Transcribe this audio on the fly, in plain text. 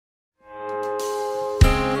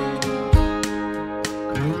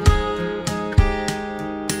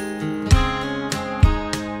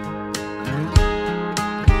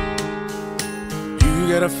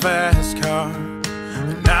fast car,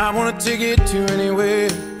 and I wanna take it to anywhere.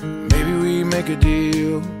 Maybe we make a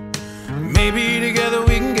deal. Maybe together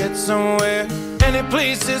we can get somewhere. Any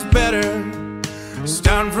place is better.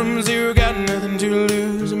 Starting from zero, got nothing to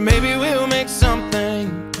lose. Maybe we'll make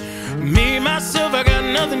something. Me, myself, I got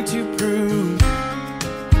nothing to prove.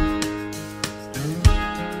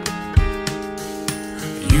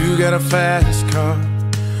 You got a fast car,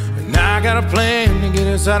 and I got a plan to get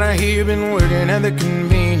us out of here. Been working at the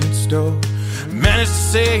convenience store. Managed to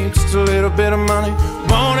save just a little bit of money.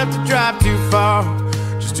 Won't have to drive too far,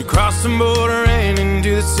 just to cross the border and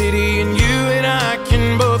into the city. And you and I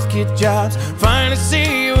can both get jobs, finally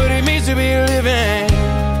see what it means to be living.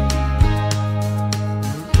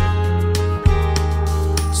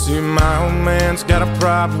 See, my old man's got a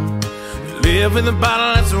problem. Live in the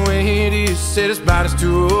bottle, that's the way it is. Said his body's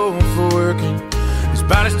too old for working. His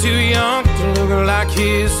body's too young to look like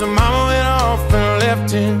his. So mama went off and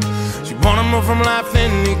left him. She wanted more from life than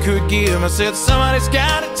he could give. I said somebody's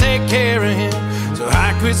gotta take care of him. So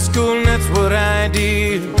I quit school and that's what I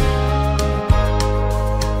did.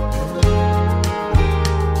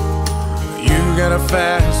 You got a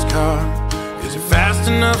fast car. Is it fast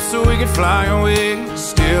enough so we can fly away?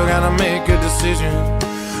 Still gotta make a decision.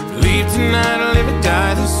 Leave tonight or live or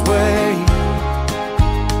die this way.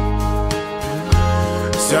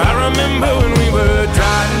 So I remember when we were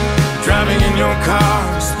driving in your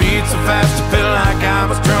car. Speed so fast I felt like I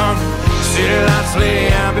was drunk. City lights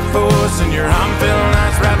lay out before us, and your arm felt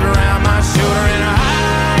nice wrapped around my shoulder. And I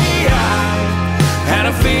had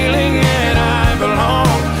a feeling that I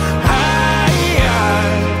belonged. I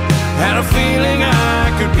had a feeling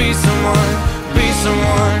I could be someone, be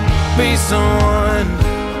someone, be someone.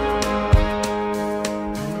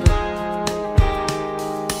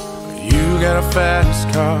 Got a fast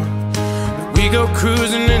car. We go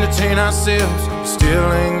cruising, entertain ourselves.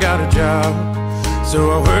 Still ain't got a job, so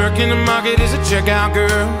I work in the market as a checkout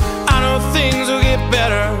girl. I know things will get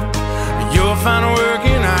better. You'll find work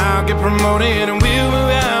and I'll get promoted, and we'll move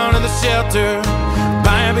out of the shelter,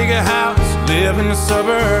 buy a bigger house, live in the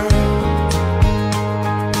suburbs.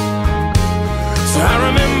 So I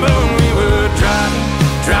remember when we were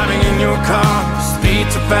driving in your car. Speed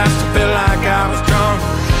so fast I felt like I was drunk.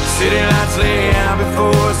 City lights lay out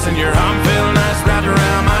before us, and your arm felt nice wrapped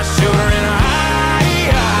around my shoulder. And I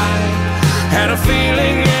had a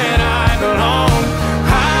feeling that I belonged.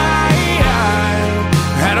 I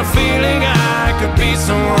had a feeling I could be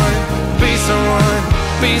someone, be someone,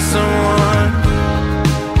 be someone.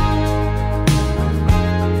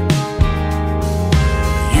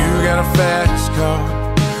 You got a fast car,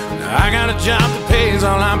 I got a job that pays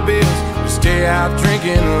all our bills. Stay out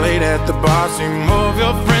drinking late at the bar. See more of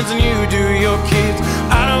your friends than you do your kids.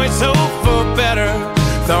 I'd always hope for better.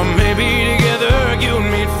 Thought maybe together you and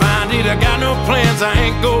me'd find it. I got no plans, I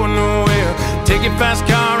ain't going nowhere. Take your fast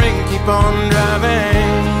car and keep on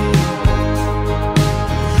driving.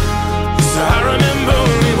 So I remember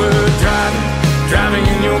when we were driving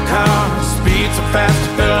in your car. Speed so fast I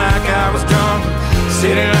felt like I was drunk.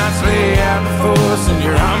 City lights lay out before us, and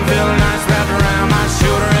your arm felt nice wrapped around my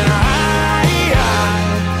shoulder. And I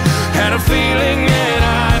had a feeling that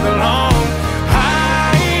I belonged. I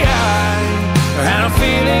had a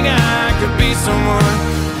feeling I could be someone,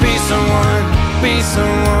 be someone, be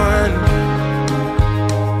someone.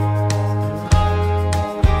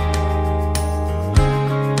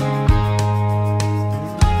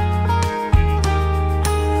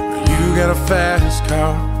 You got a fast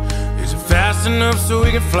car. Is it fast enough so we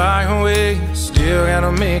can fly away? Still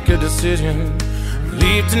gotta make a decision.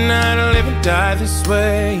 Leave tonight or live and die this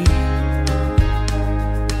way.